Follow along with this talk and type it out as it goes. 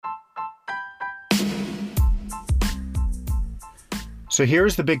So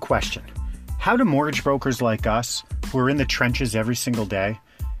here's the big question. How do mortgage brokers like us, who are in the trenches every single day,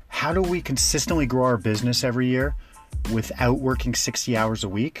 how do we consistently grow our business every year without working 60 hours a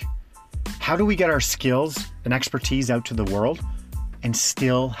week? How do we get our skills and expertise out to the world and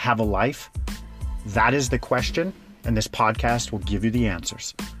still have a life? That is the question, and this podcast will give you the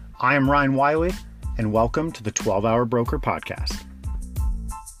answers. I am Ryan Wiley, and welcome to the 12-Hour Broker Podcast.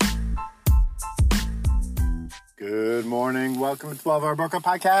 Good morning. Welcome to 12-Hour Broker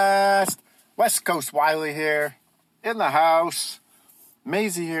Podcast. West Coast Wiley here, in the house.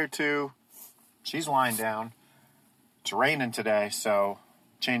 Maisie here too. She's lying down. It's raining today, so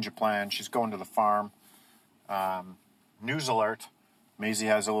change of plan. She's going to the farm. News alert. Maisie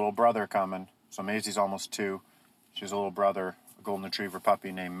has a little brother coming. So Maisie's almost 2. She has a little brother, a golden retriever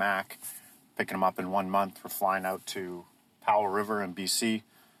puppy named Mac. Picking him up in 1 month. We're flying out to Powell River in BC.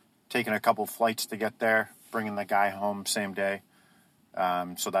 Taking a couple flights to get there. Bringing the guy home same day.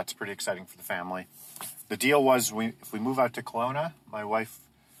 So that's pretty exciting for the family. The deal was if we move out to Kelowna, my wife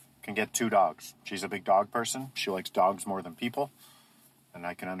can get 2 dogs. She's a big dog person. She likes dogs more than people. And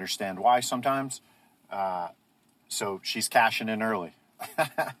I can understand why sometimes. So she's cashing in early.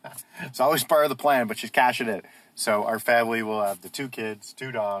 It's always part of the plan, but she's cashing in. So our family will have the 2 kids,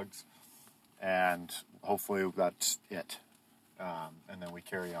 2 dogs, and hopefully that's it. And then we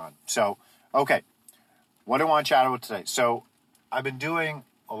carry on. So, okay. What do I want to chat about today? So I've been doing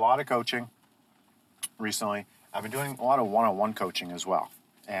a lot of coaching recently. I've been doing a lot of one-on-one coaching as well.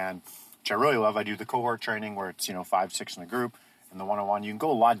 And which I really love. I do the cohort training where it's, 5, 6 in a group. And the one-on-one, you can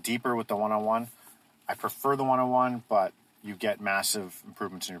go a lot deeper with the one-on-one. I prefer the one-on-one, but you get massive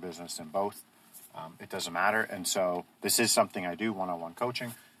improvements in your business in both. It doesn't matter. And so this is something I do, one-on-one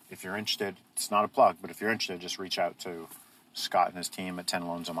coaching. If you're interested, it's not a plug, but if you're interested, just reach out to Scott and his team at 10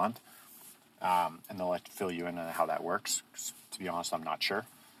 Loans a Month. And they'll fill you in on how that works. 'Cause to be honest, I'm not sure.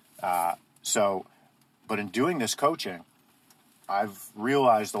 But in doing this coaching, I've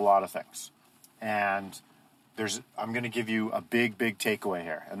realized a lot of things. And I'm going to give you a big, big takeaway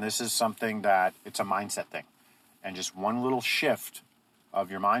here. And this is something that it's a mindset thing. And just one little shift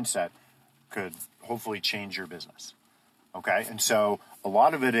of your mindset could hopefully change your business. Okay? And so a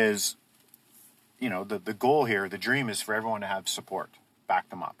lot of it is, the goal here, the dream is for everyone to have support, back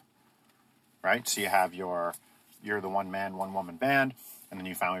them up. Right? So you have you're the one-man, one-woman band, and then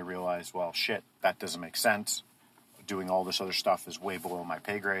you finally realize, well, shit, that doesn't make sense. Doing all this other stuff is way below my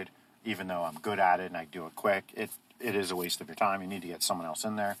pay grade, even though I'm good at it and I do it quick. It is a waste of your time. You need to get someone else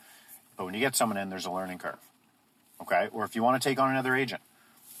in there. But when you get someone in, there's a learning curve. Okay? Or if you want to take on another agent,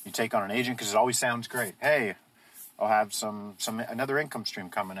 you take on an agent because it always sounds great. Hey, I'll have another income stream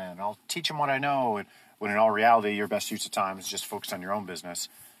coming in. I'll teach them what I know. And when in all reality, your best use of time is just focused on your own business.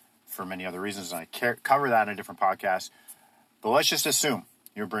 For many other reasons, and I cover that in a different podcast. But let's just assume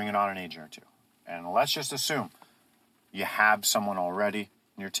you're bringing on an agent or 2. And let's just assume you have someone already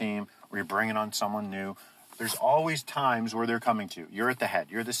in your team, or you're bringing on someone new. There's always times where they're coming to you. You're at the head.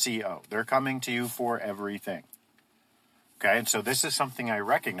 You're the CEO. They're coming to you for everything. Okay? And so this is something I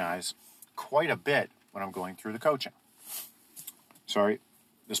recognize quite a bit when I'm going through the coaching. Sorry,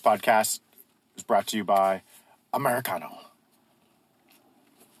 this podcast is brought to you by Americano.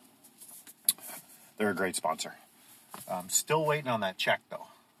 They're a great sponsor. Still waiting on that check though,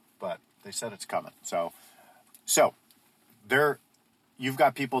 but they said it's coming. So you've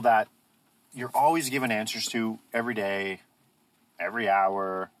got people that you're always giving answers to every day, every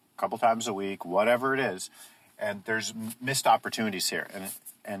hour, a couple times a week, whatever it is. And there's missed opportunities here.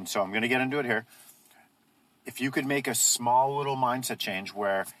 And so I'm going to get into it here. If you could make a small little mindset change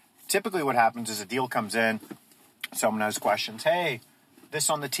where typically what happens is a deal comes in, someone has questions. Hey, this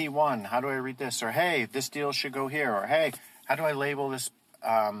on the T1, how do I read this? Or, hey, this deal should go here. Or, hey, how do I label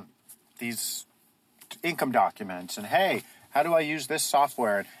these income documents? And, hey, how do I use this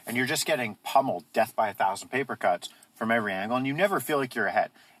software? And you're just getting pummeled, death by 1,000 paper cuts from every angle, and you never feel like you're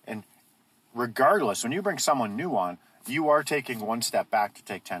ahead. And regardless, when you bring someone new on, you are taking 1 step back to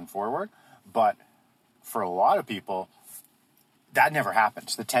take 10 forward. But for a lot of people, that never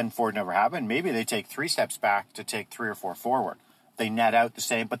happens. The 10 forward never happened. Maybe they take 3 steps back to take 3 or 4 forward. They net out the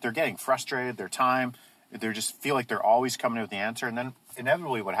same, but they're getting frustrated. Their time, they just feel like they're always coming in with the answer. And then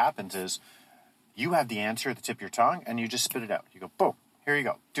inevitably what happens is you have the answer at the tip of your tongue and you just spit it out. You go, boom, here you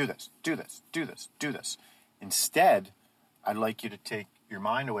go. Do this, do this, do this, do this. Instead, I'd like you to take your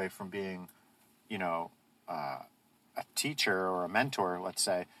mind away from being, a teacher or a mentor, let's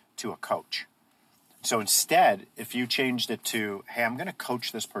say, to a coach. So instead, if you changed it to, hey, I'm going to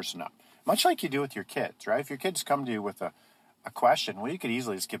coach this person up, much like you do with your kids, right? If your kids come to you with a question, well, you could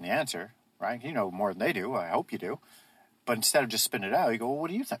easily just give them the answer, right? You know more than they do. I hope you do. But instead of just spitting it out, you go, well,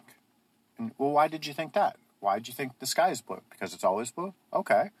 what do you think? And, well, why did you think that? Why did you think the sky is blue? Because it's always blue?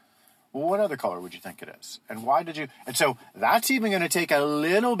 Okay. Well, what other color would you think it is? And why did you? And so that's even going to take a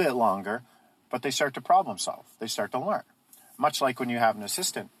little bit longer, but they start to problem solve. They start to learn. Much like when you have an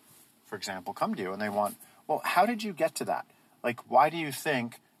assistant, for example, come to you and they want, well, how did you get to that? Like, why do you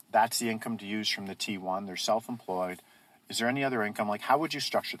think that's the income to use from the T1? They're self-employed. Is there any other income? Like, how would you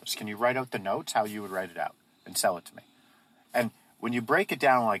structure this? Can you write out the notes, how you would write it out and sell it to me? And when you break it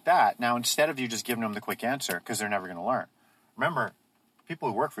down like that, now instead of you just giving them the quick answer, because they're never going to learn. Remember, people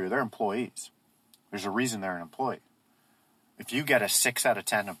who work for you, they're employees. There's a reason they're an employee. If you get a 6 out of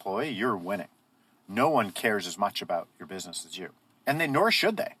 10 employee, you're winning. No one cares as much about your business as you. And nor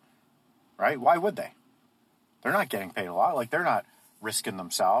should they, right? Why would they? They're not getting paid a lot. Like, they're not risking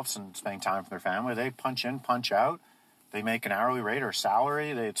themselves and spending time for their family. They punch in, punch out. They make an hourly rate or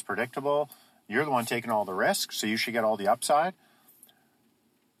salary. It's predictable. You're the one taking all the risk, so you should get all the upside.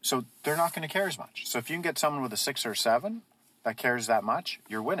 So they're not going to care as much. So if you can get someone with a 6 or 7 that cares that much,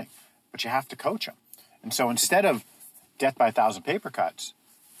 you're winning. But you have to coach them. And so instead of death by 1,000 paper cuts,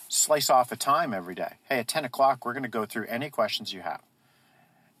 slice off a time every day. Hey, at 10 o'clock, we're going to go through any questions you have.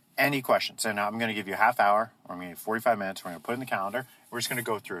 Any questions. And I'm going to give you a half hour, or I'm going to give you 45 minutes. We're going to put it in the calendar. We're just going to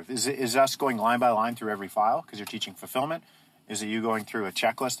go through. Is it us going line by line through every file because you're teaching fulfillment? Is it you going through a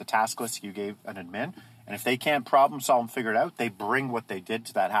checklist, a task list you gave an admin? And if they can't problem solve and figure it out, they bring what they did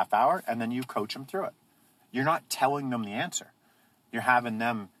to that half hour, and then you coach them through it. You're not telling them the answer. You're having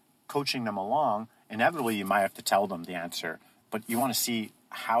them, coaching them along. Inevitably, you might have to tell them the answer, but you want to see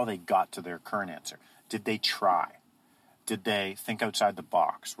how they got to their current answer. Did they try? Did they think outside the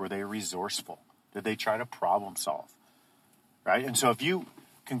box? Were they resourceful? Did they try to problem solve? Right? And so if you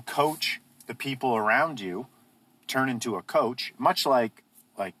can coach the people around you, turn into a coach, much like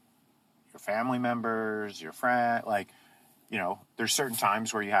your family members, your friend, there's certain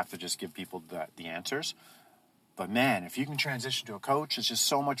times where you have to just give people the answers. But man, if you can transition to a coach, it's just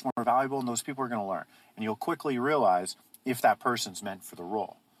so much more valuable, and those people are going to learn. And you'll quickly realize if that person's meant for the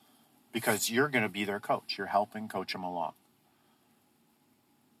role, because you're going to be their coach. You're helping coach them along.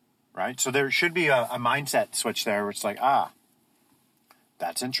 Right? So there should be a mindset switch there where it's like,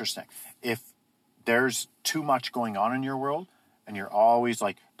 that's interesting. If there's too much going on in your world and you're always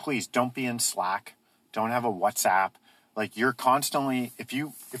like, please don't be in Slack, don't have a WhatsApp. Like, you're constantly,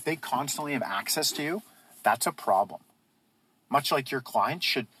 if they constantly have access to you, that's a problem. Much like your clients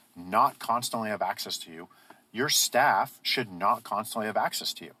should not constantly have access to you, your staff should not constantly have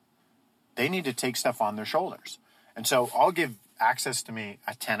access to you. They need to take stuff on their shoulders. And so I'll give access to me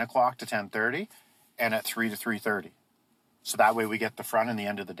at 10 o'clock to 10:30 and at 3 to 3:30. So that way we get the front and the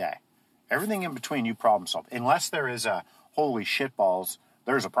end of the day. Everything in between, you problem solve. Unless there is a, holy shit balls,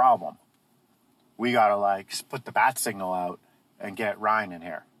 there's a problem. We got to put the bat signal out and get Ryan in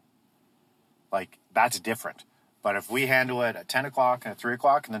here. That's different. But if we handle it at 10 o'clock and at 3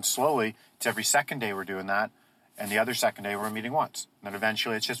 o'clock, and then slowly, it's every second day we're doing that, and the other second day we're meeting once. And then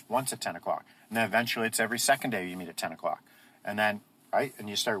eventually it's just once at 10 o'clock. And then eventually it's every second day you meet at 10 o'clock. And then, right, and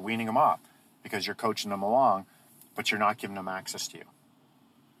you start weaning them off because you're coaching them along, but you're not giving them access to you.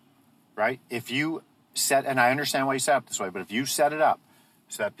 Right? If you set, and I understand why you set up this way, but if you set it up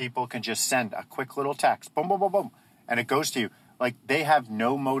so that people can just send a quick little text, boom, boom, boom, boom, and it goes to you, they have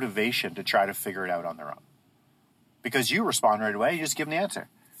no motivation to try to figure it out on their own. Because you respond right away, you just give them the answer.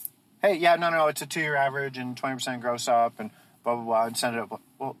 Hey, yeah, no, it's a 2-year average and 20% gross up and blah, blah, blah, and send it up.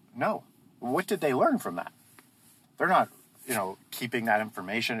 Well, no. What did they learn from that? They're not, keeping that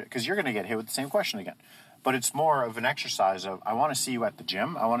information, because you're going to get hit with the same question again. But it's more of an exercise of, I want to see you at the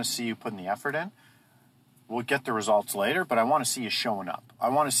gym. I want to see you putting the effort in. We'll get the results later, but I want to see you showing up. I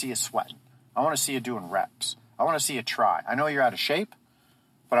want to see you sweating. I want to see you doing reps. I want to see you try. I know you're out of shape,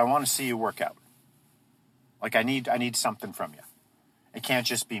 but I want to see you work out. I need something from you. It can't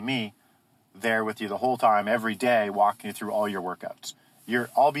just be me there with you the whole time, every day, walking you through all your workouts.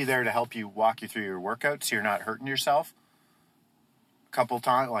 I'll be there to help you walk you through your workouts so you're not hurting yourself a couple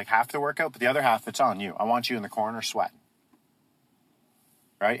times, half the workout, but the other half, it's on you. I want you in the corner sweating.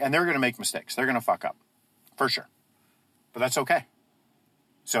 Right? And they're going to make mistakes. They're going to fuck up. For sure. But that's okay.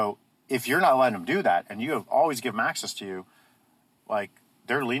 So if you're not letting them do that, and you have always give them access to you,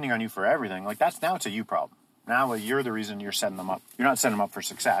 they're leaning on you for everything, it's a you problem. Now you're the reason you're setting them up. You're not setting them up for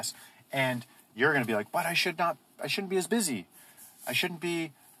success. And you're going to be like, but I shouldn't be as busy. I shouldn't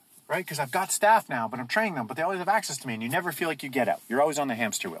be, right? Because I've got staff now, but I'm training them, but they always have access to me. And you never feel like you get out. You're always on the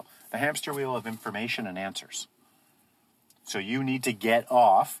hamster wheel of information and answers. So you need to get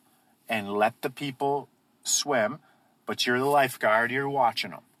off and let the people swim, but you're the lifeguard, you're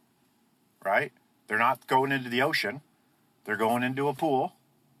watching them, right? They're not going into the ocean. They're going into a pool,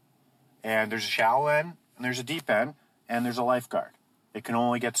 and there's a shallow end, and there's a deep end, and there's a lifeguard. It can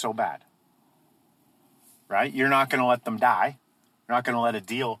only get so bad, right? You're not going to let them die. You're not going to let a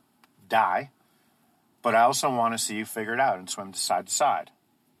deal die. But I also want to see you figure it out and swim side to side.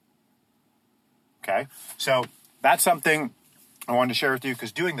 Okay? So that's something I wanted to share with you,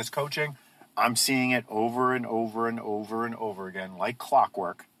 because doing this coaching, I'm seeing it over and over and over and over again, like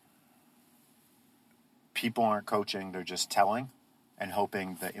clockwork. People aren't coaching, they're just telling and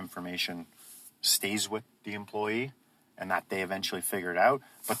hoping the information stays with the employee and that they eventually figure it out.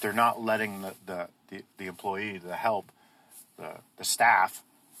 But they're not letting the employee, the help, the staff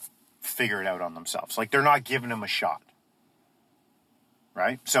figure it out on themselves. Like, they're not giving them a shot.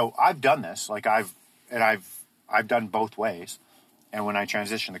 Right? So I've done this. Like, I've done both ways. And when I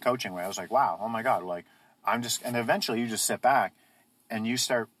transitioned the coaching way, I was like, wow, oh my God, like, and eventually you just sit back and you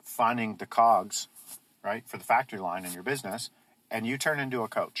start finding the cogs, right, for the factory line in your business, and you turn into a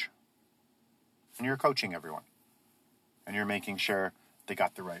coach. And you're coaching everyone. And you're making sure they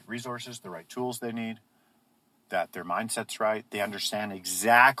got the right resources, the right tools they need, that their mindset's right, they understand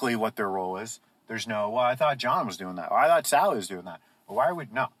exactly what their role is. There's no, well, I thought John was doing that. Or I thought Sally was doing that. Well, why are we?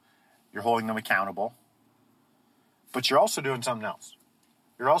 No. You're holding them accountable. But you're also doing something else.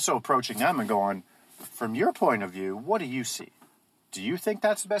 You're also approaching them and going, from your point of view, what do you see? Do you think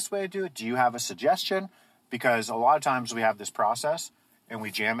that's the best way to do it? Do you have a suggestion? Because a lot of times we have this process and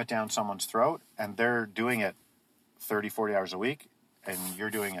we jam it down someone's throat, and they're doing it 30, 40 hours a week, and you're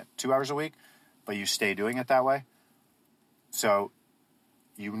doing it 2 hours a week, but you stay doing it that way. So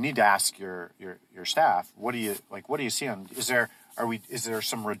you need to ask your staff, what do you see on, is there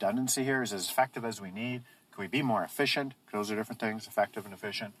some redundancy here? Is it as effective as we need? Can we be more efficient? Those are different things, effective and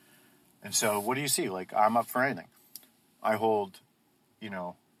efficient. And so what do you see? Like, I'm up for anything. I hold,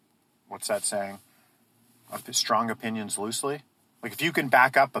 what's that saying? Strong opinions loosely. Like, if you can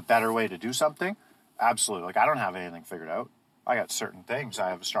back up a better way to do something, absolutely. Like, I don't have anything figured out. I got certain things I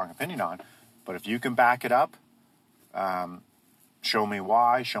have a strong opinion on. But if you can back it up, show me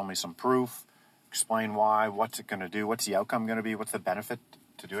why, show me some proof, explain why, what's it going to do, what's the outcome going to be, what's the benefit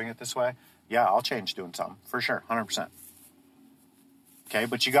to doing it this way, yeah, I'll change doing something, for sure, 100%. Okay,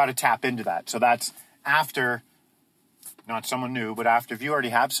 but you got to tap into that. So that's after, not someone new, but after, if you already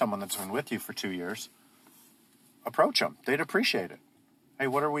have someone that's been with you for 2 years, approach them. They'd appreciate it. Hey,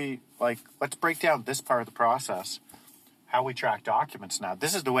 what are we, like, let's break down this part of the process, how we track documents now.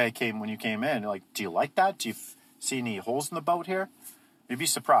 This is the way it came when you came in. Like, do you like that? Do you see any holes in the boat here? You'd be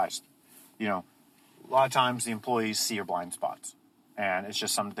surprised. A lot of times the employees see your blind spots, and it's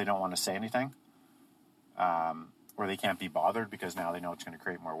just something they don't want to say anything, or they can't be bothered because now they know it's going to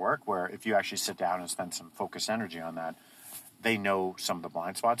create more work, where if you actually sit down and spend some focused energy on that, they know some of the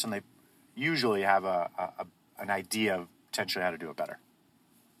blind spots, and they usually have an idea of potentially how to do it better.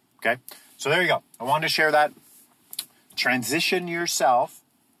 Okay? So there you go. I wanted to share that. Transition yourself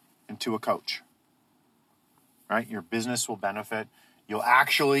into a coach. Right? Your business will benefit. You'll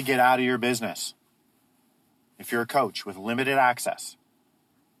actually get out of your business if you're a coach with limited access.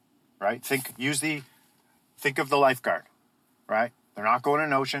 Right? Think of the lifeguard. Right? They're not going in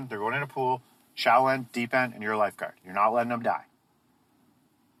an ocean. They're going in a pool, shallow end, deep end, and you're a lifeguard. You're not letting them die.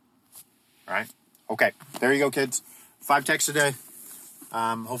 Right? Okay. There you go, kids. 5 texts a day.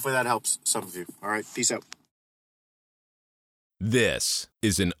 Hopefully that helps some of you. All right. Peace out. This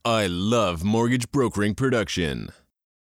is an I Love Mortgage Brokering production.